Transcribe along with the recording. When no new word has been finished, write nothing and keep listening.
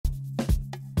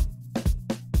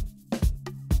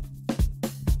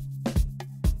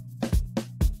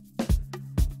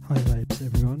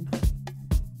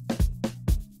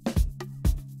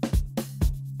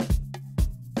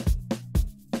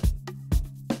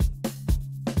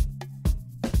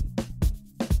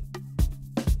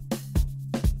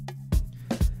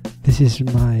This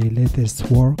is my latest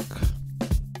work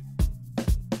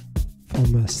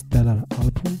from a stellar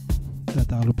album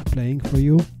that I'll be playing for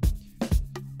you.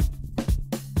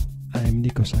 I'm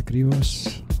Nikos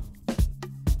Akrivos,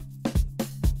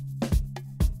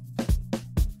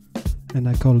 and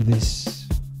I call this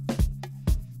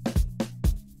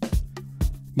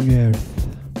New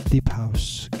Earth, Deep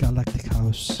House, Galactic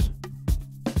House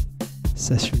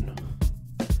session.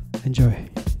 Enjoy.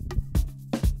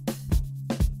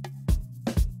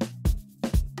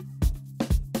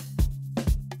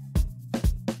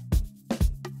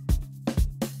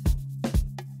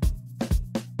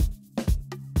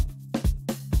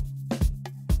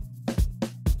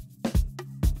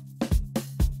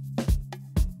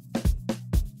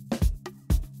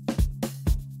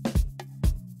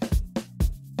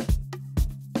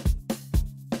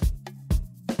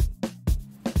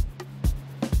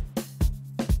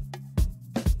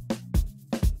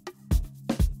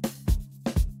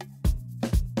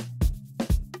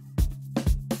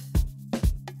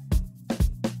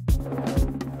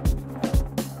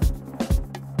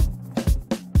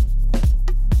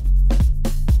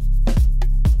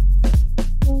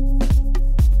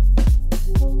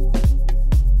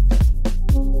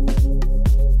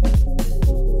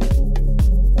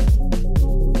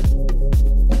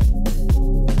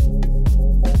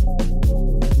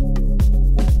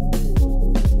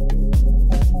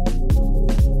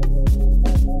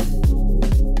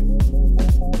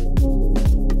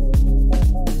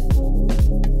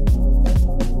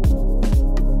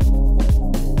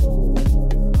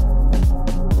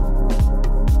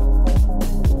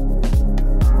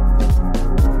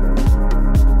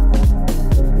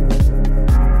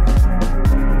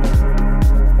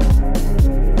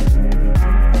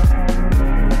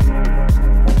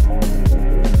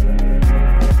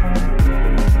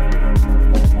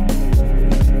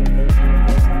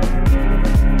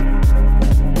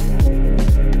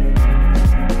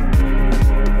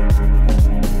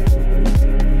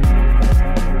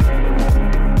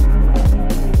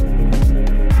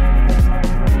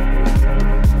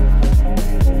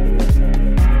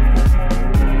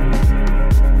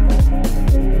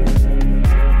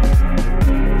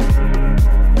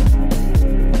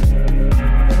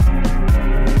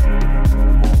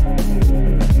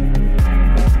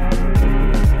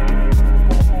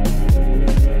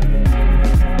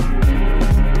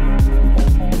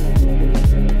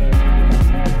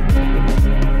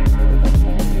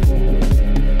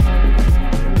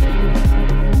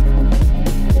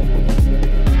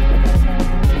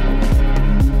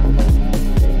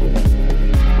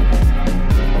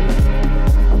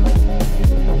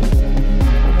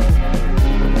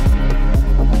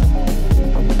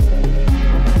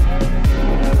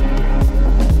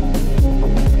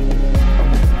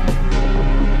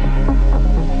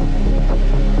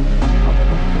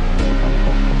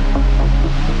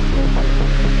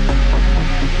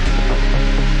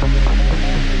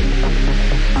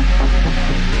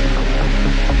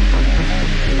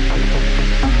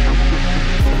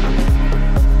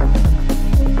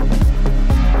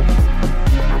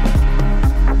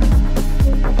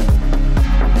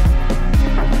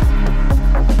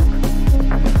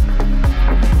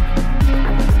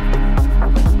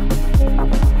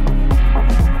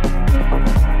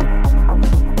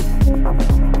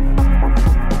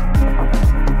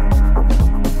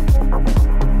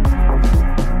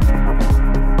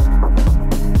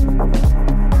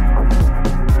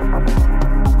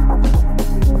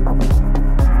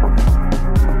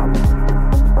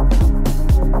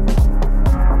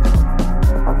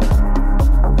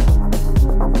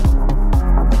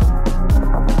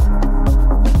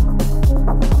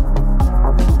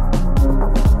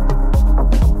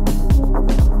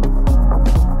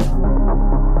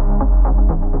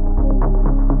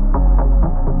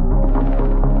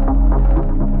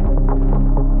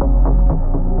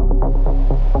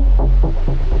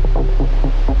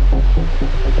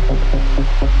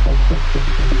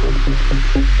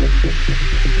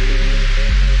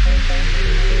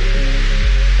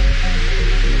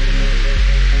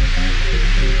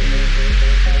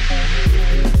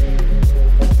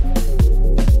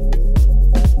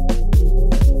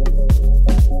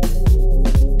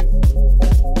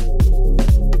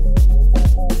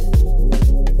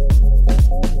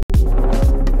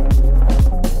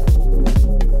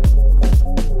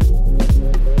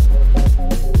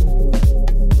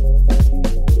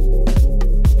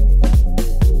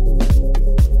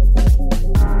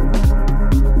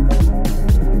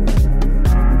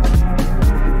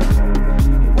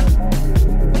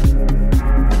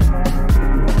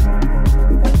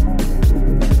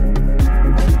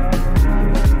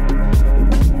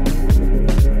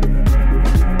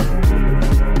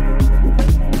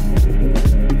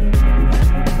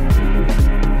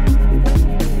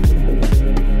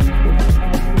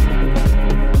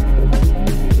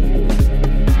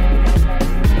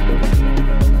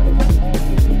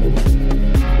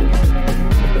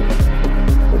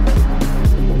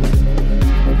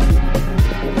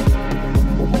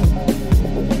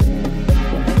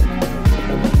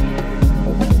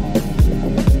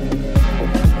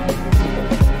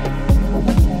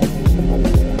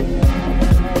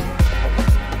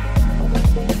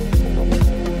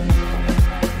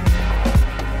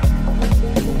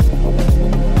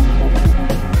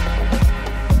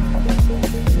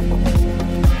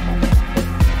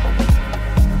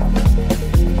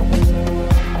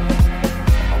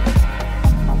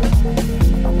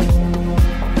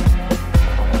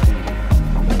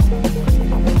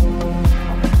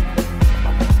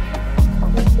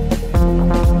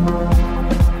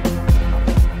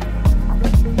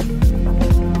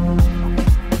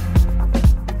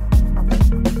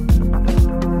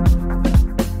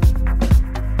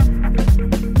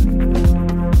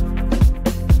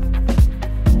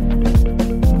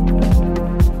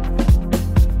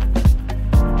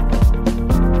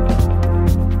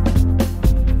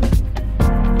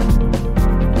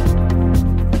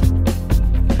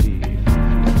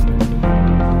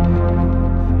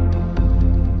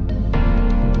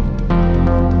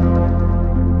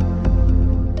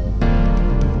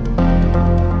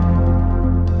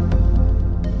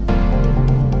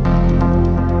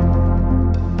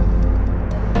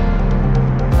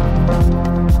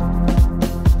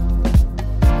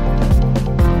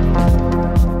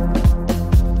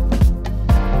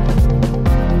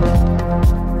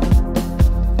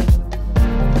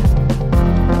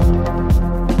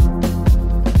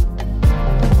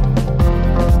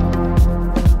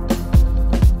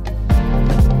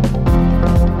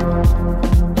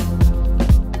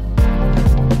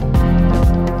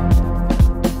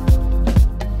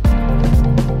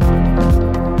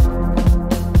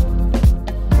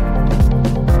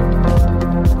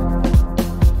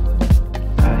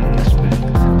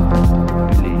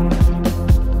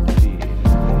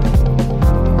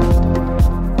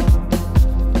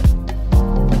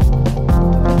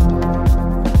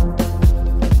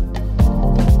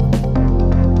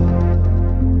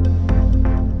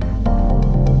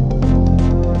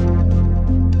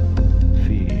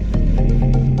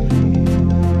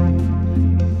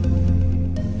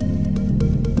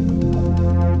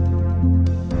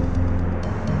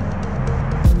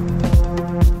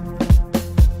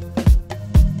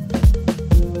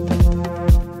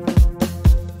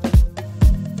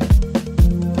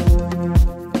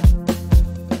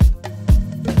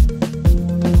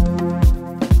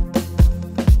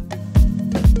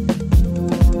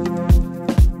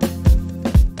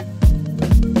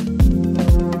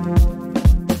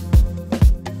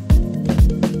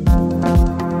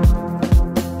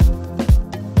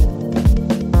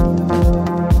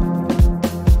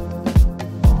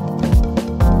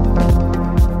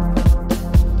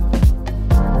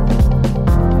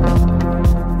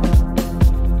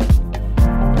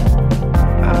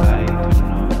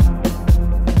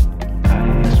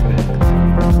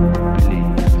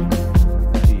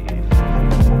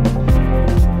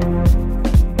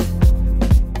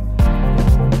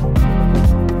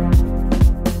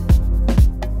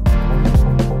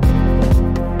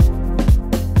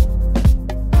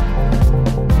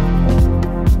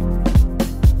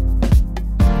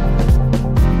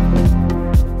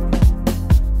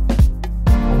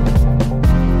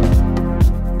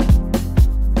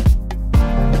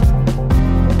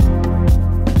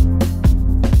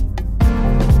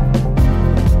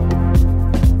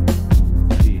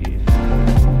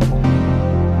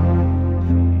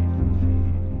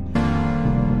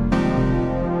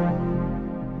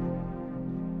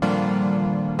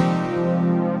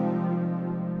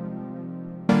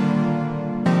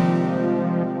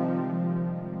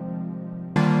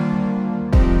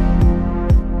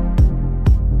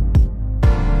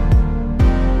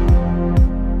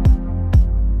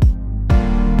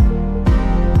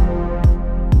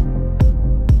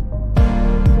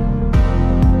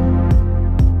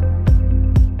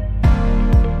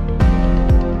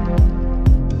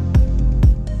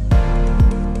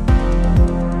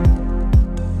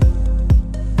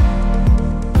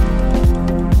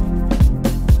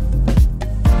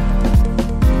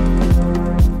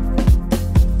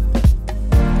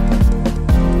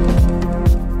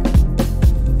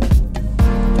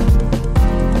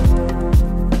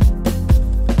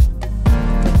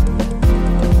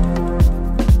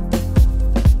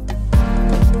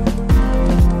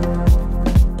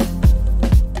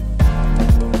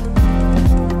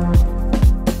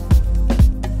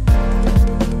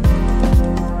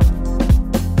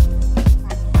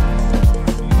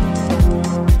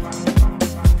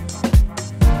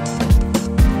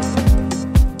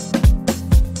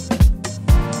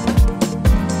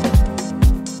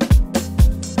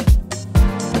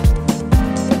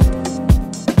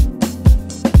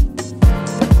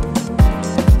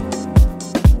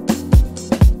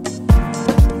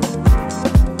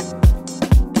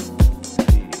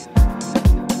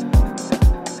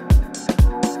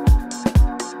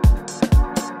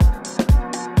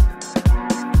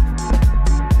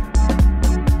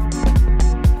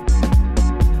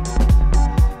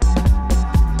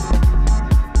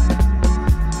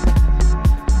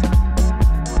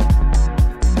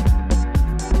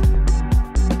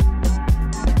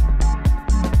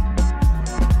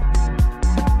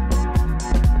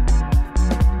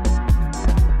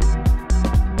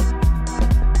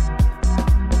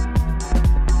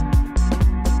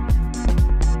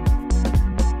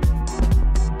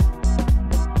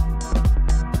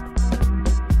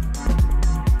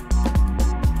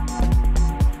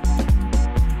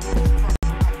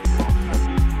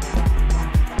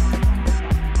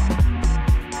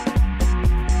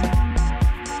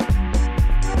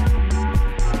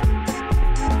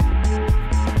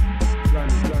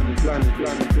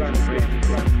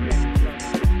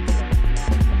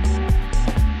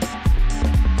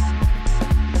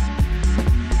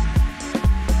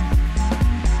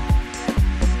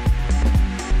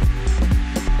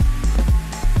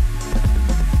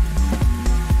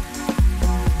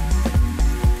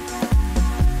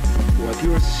 What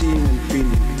you are seeing and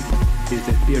feeling is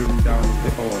the tearing down of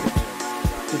the old.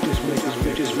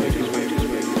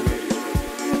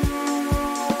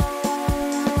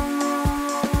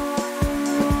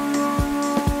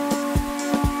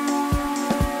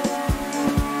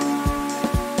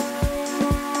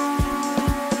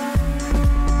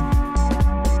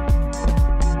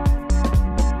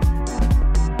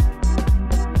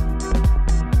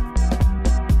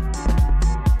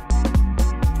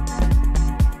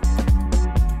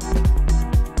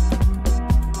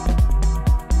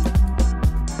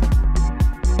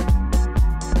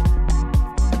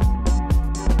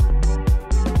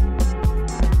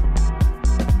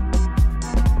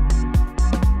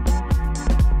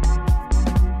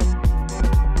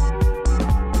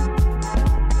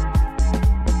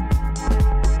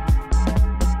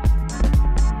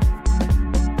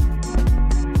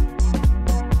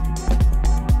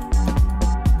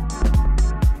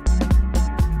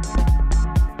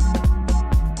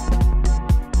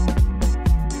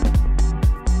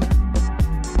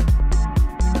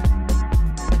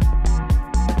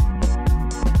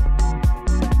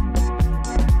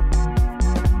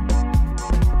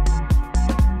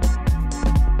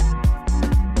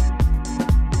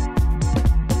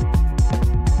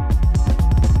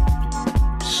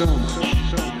 So much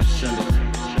to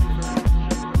celebrate.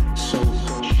 So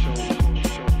much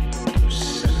to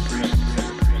celebrate.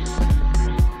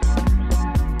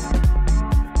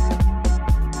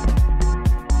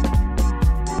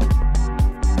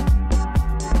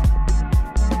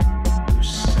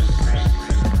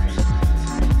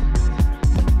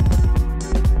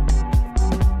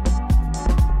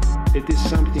 It is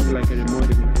something like a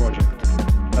remodeling project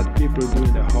that people do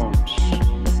in their homes.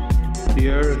 The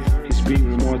earth is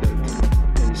being remodeled,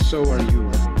 and so are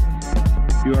you.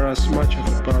 You are as much of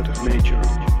a part of nature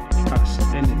as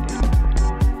anything.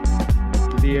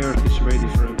 The earth is ready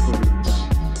for improvements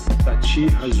that she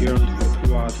has yearned for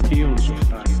throughout eons of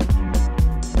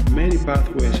time. Many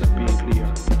pathways are being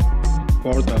cleared,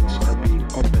 portals are being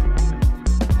opened,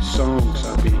 songs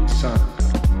are being sung,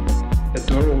 the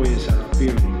doorways are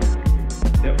appearing,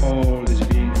 the old is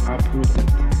being uprooted,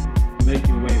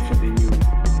 making way for the new.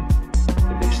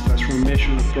 This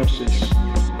transformational process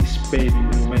is paving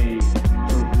the way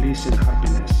for bliss and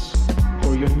happiness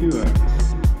for your new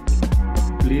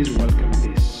earth. Please welcome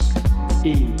this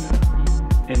in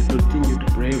and continue to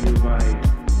bravely ride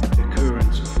the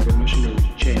currents of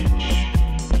evolutionary change.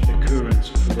 The currents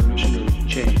of evolutionary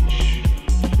change.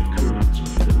 The currents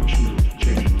of evolutionary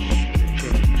change.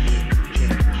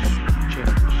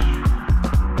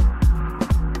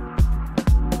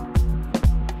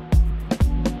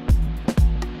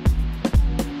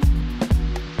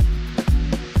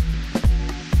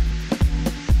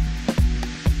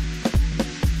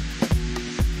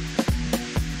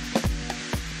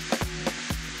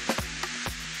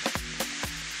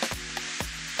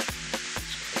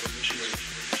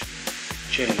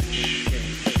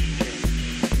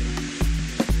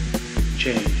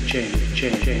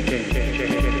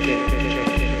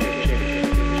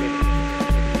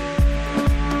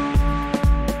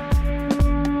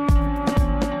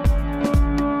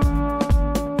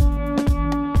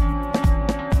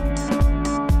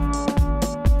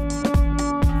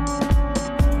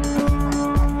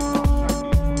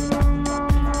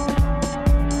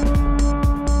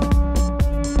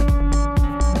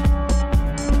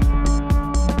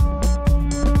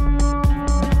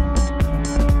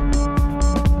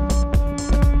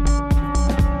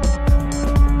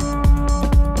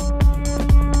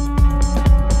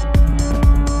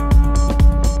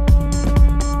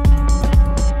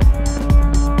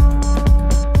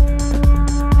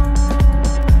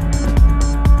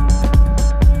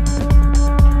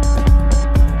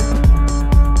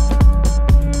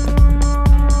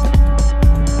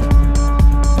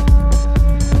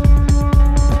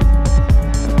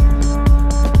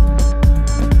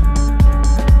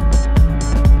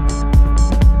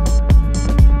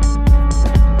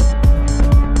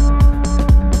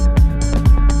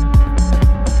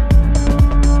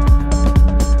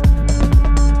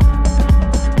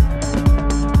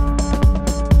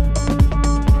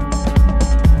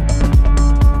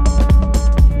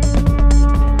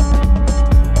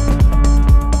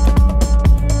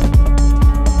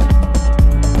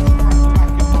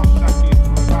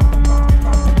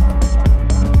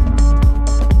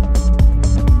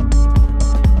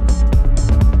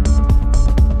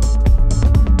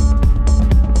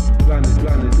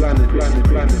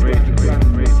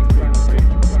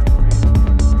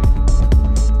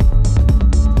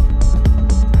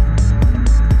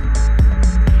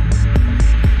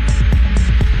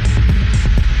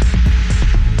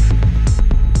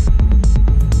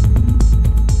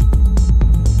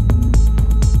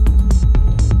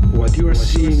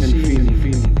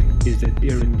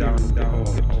 tearing down the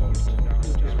old.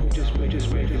 Just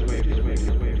wait.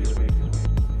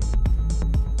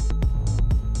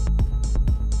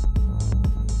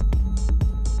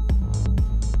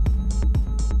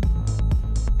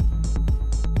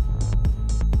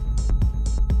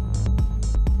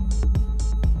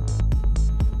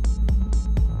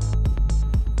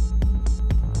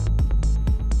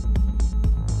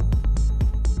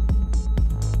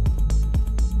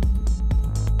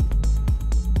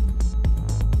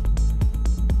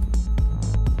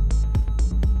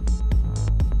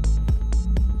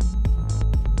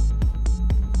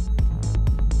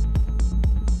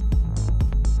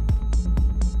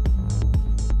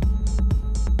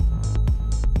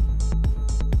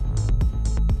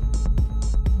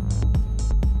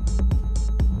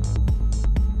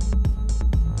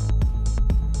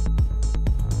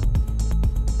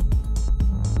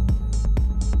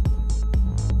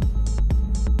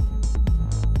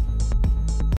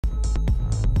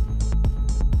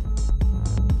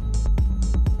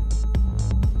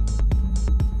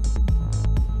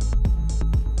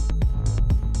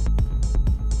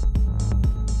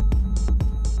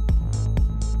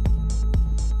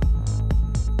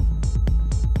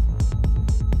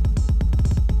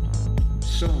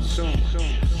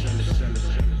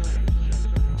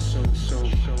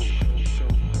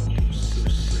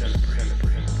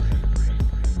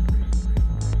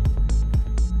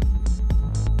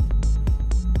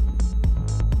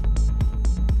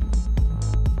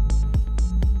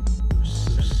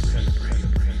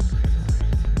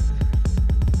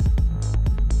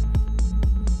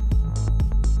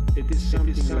 It is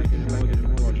something like a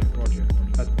modern project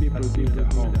that people do in their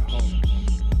homes.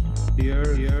 The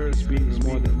earth is being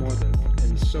remodeled,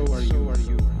 and so are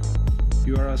you.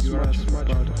 You are as much part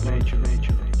of nature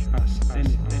as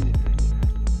anything.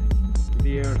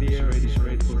 The earth is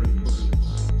ready for release,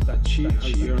 that she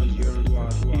has yearned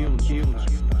throughout eons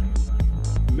of time.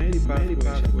 Many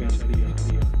pathways have been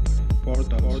clear,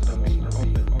 portals have been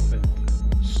opened,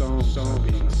 songs have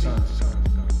been sung,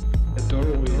 the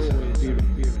doorways are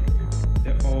appearing,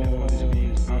 the old is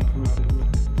being uprooted,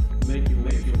 making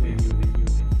way for the new.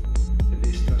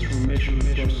 This transformation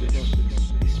process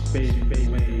is paving the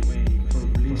way for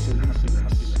bliss and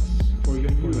happiness for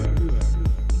your new earth.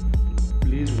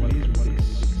 Please welcome this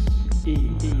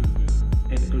in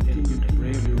and continue to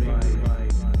bravely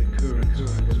ride the current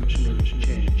revolutionary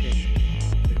change.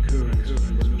 The current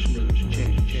revolutionary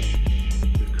change.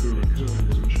 The current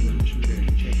revolutionary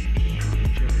change.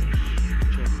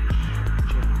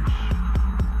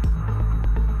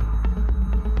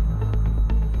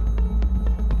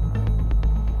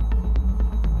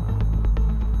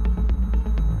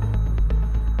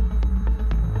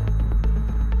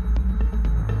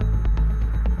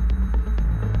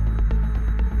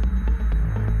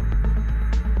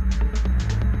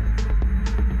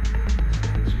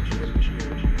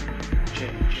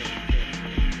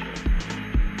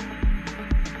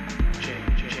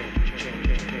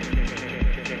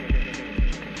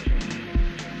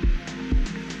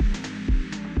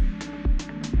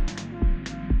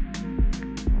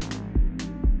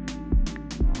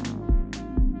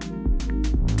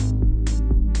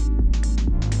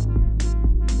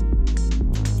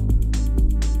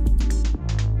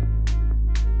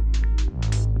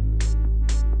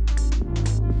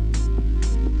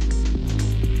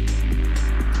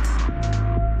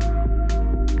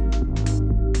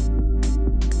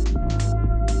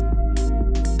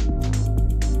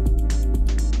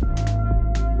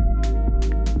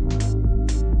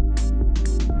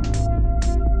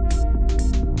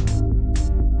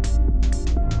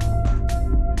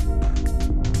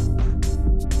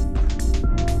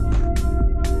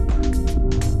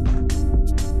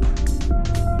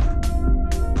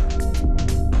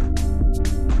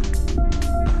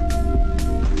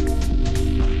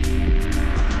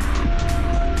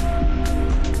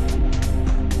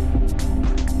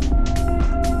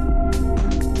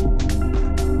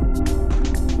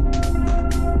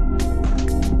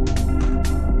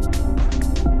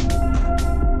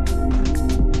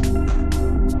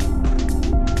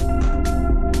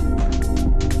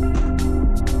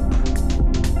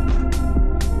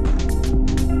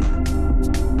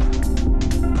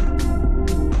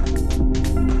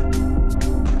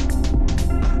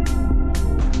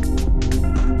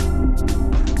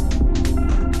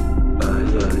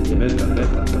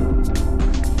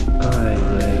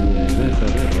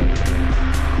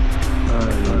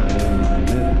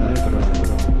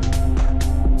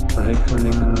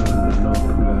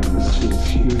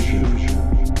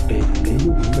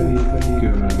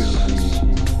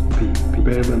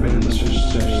 Permanently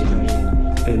sustained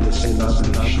and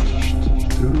established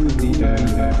the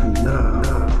earth now.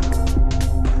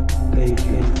 Thank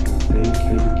you, thank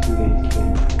you, thank you.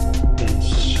 And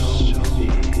so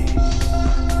it is.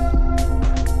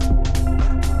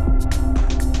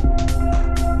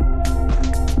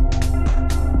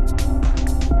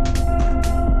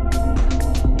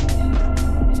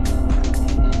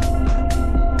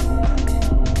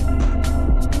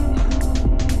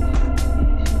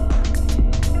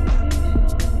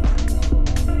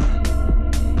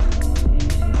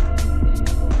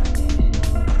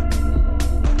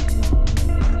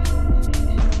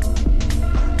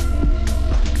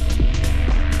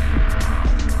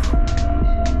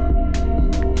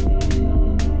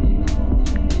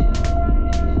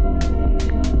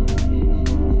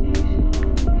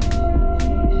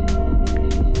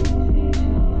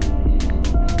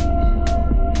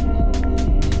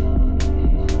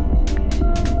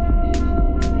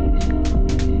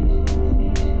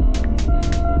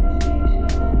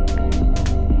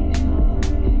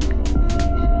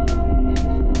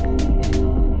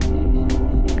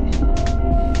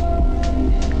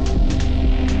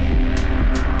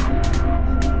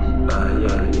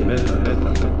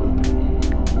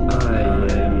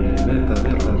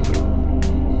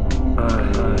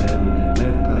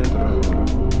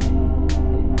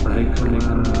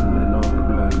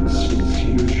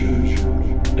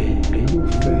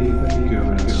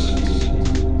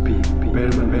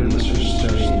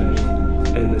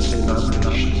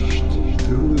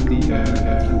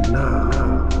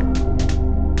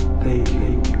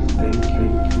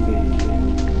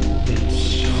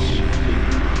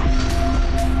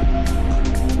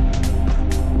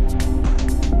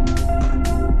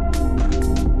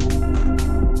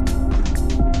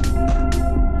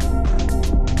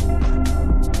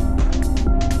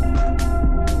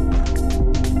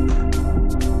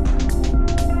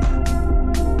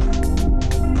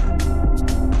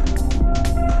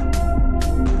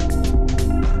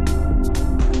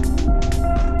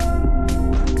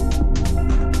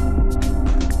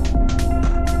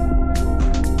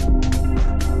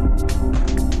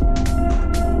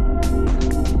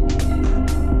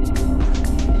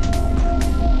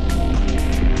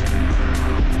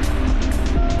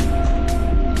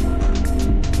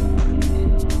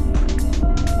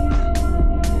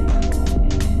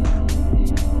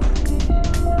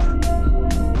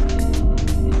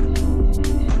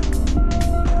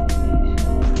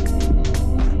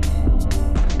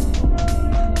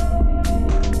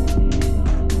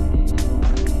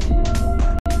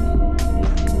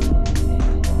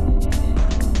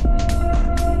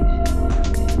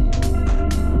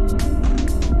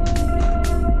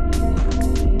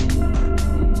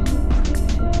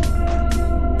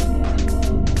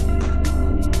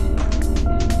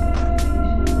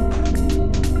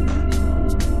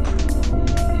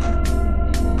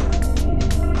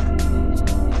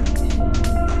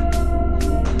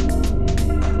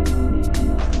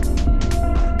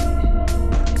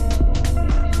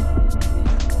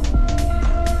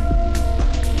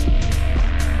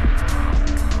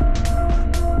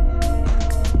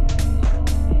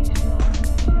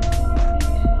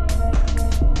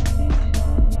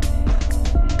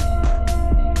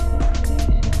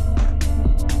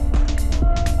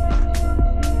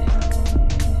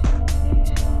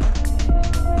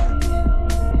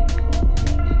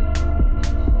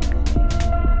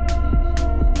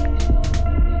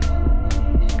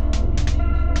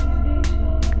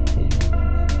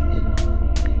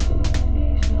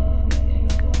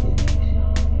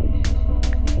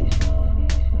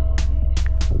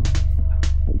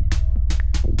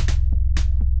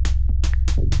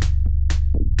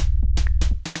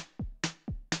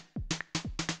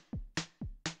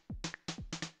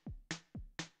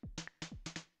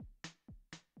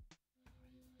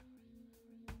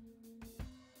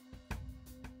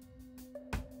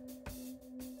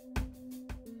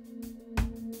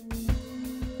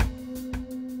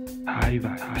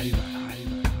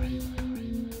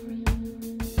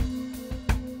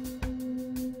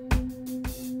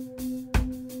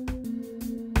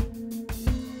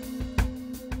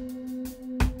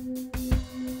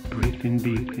 Breathing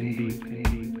deep,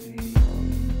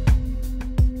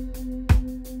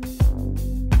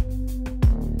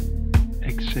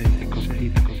 exhale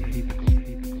completely.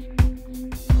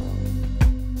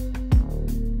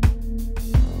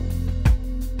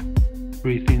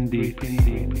 Breathing deep,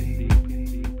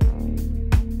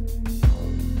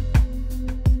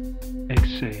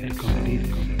 exhale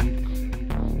completely.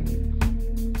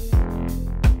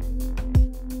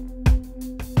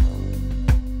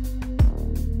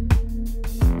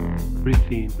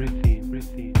 Breathe in, breathe in,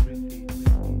 breathe in, breathe in, breathe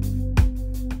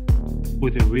in.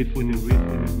 with the rhythm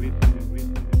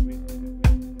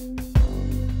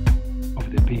of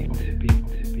the beat.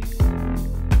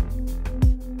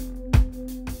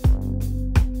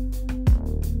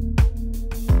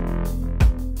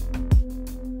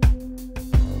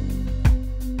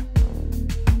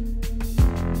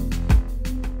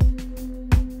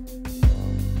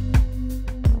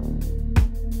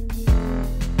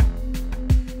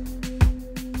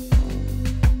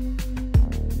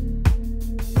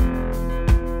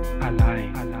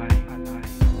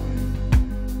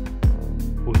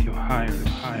 With your higher.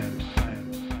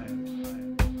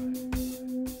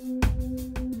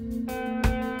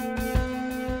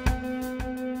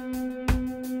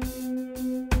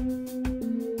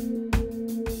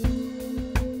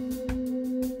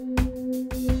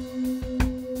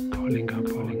 Calling up.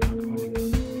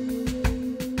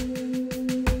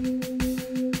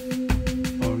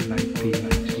 All like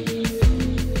beats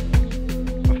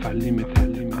of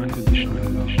unlimited, unconditional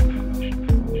love.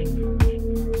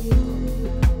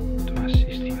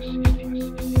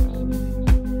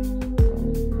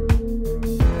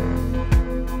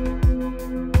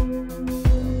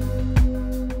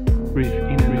 Breathe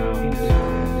in and out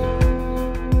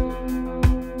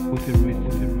with the rhythm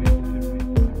of the beat.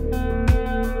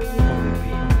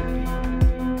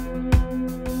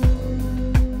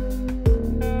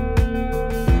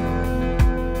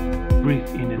 Breathe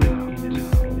in and out with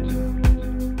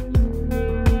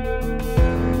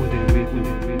the rhythm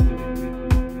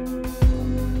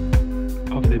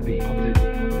of the beat.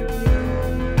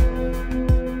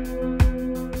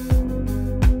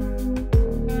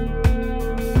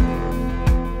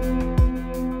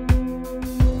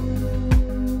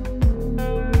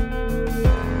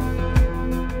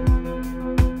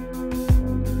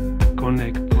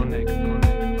 Connect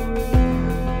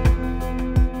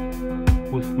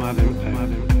with Mother Earth.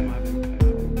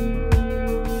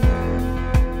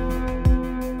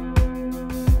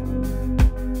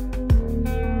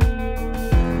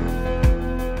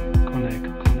 Connect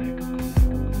with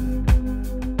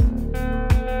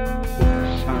the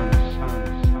sound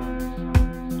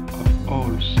of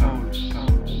all sounds.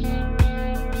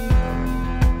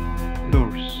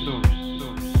 Source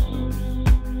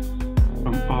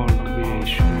from all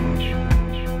creation.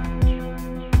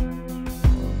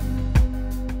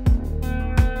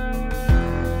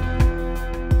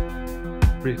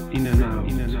 Breathe in and out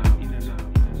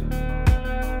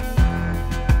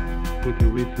with the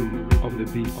rhythm of the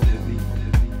beat.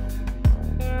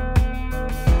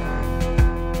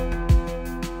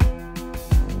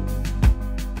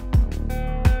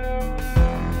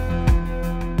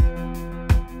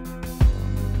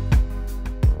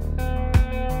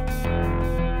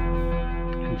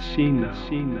 And see now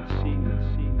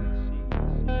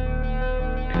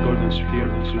a golden sphere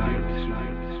of light.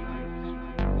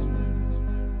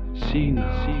 See now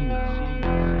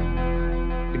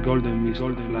the golden mist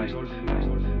of light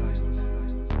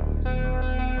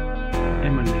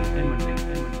emanate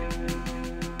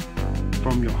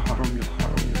from your heart.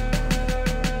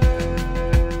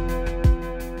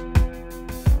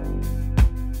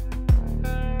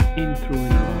 In through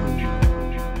and around you.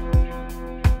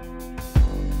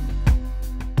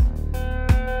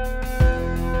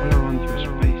 All around your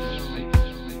space.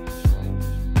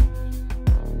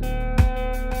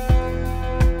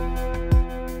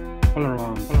 All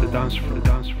around the dance floor.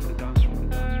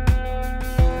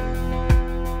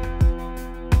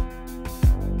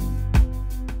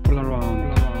 All around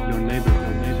your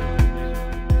neighborhood.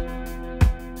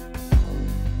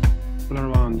 All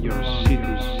around your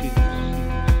cities.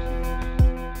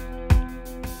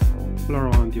 All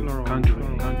around your country.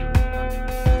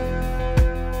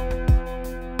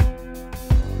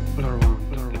 All around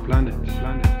the planet.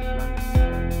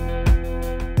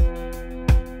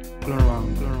 All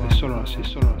around the solar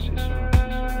system.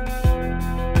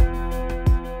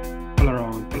 All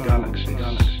around the galaxies.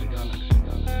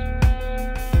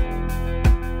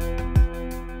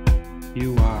 You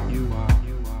are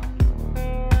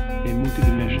a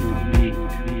multidimensional being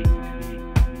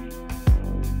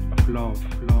of love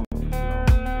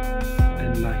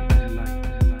and light.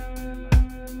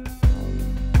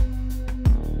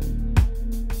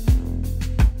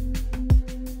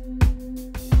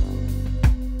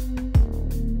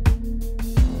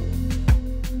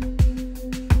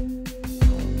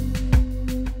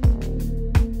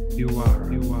 You are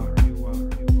the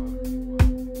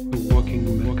walking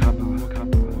Merkaba.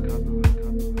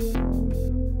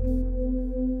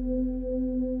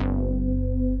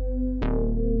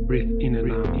 Breathe in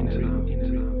and out.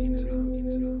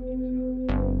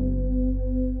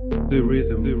 The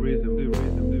rhythm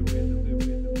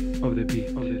of the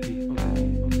beat.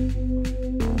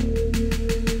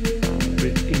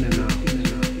 Breathe in and out.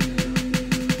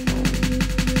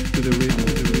 To the rhythm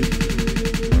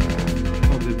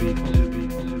of the beat.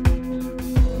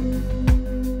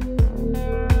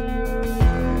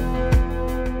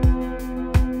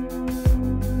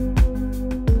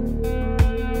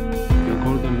 The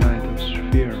golden light of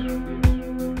sphere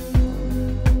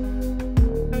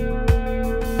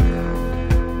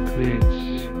creates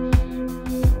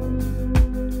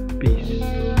peace,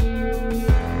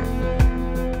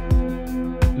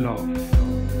 love,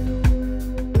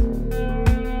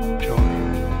 joy,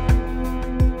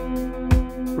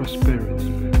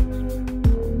 prosperity,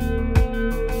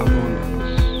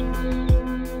 abundance,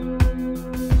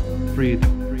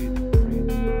 freedom,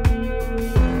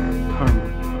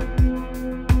 harmony,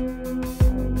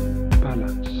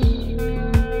 balance,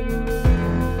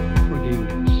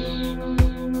 forgiveness,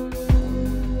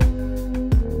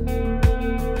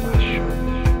 passion.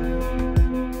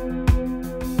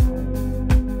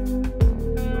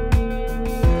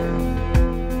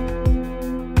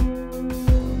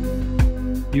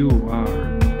 You are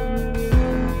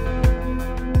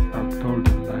our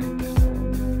golden light.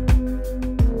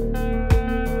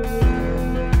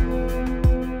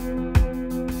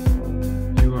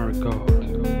 You are God.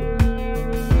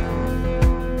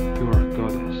 You are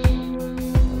goddess.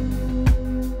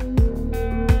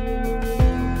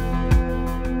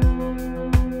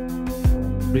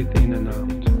 Breathe in and out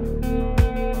to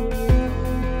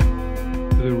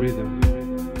the rhythm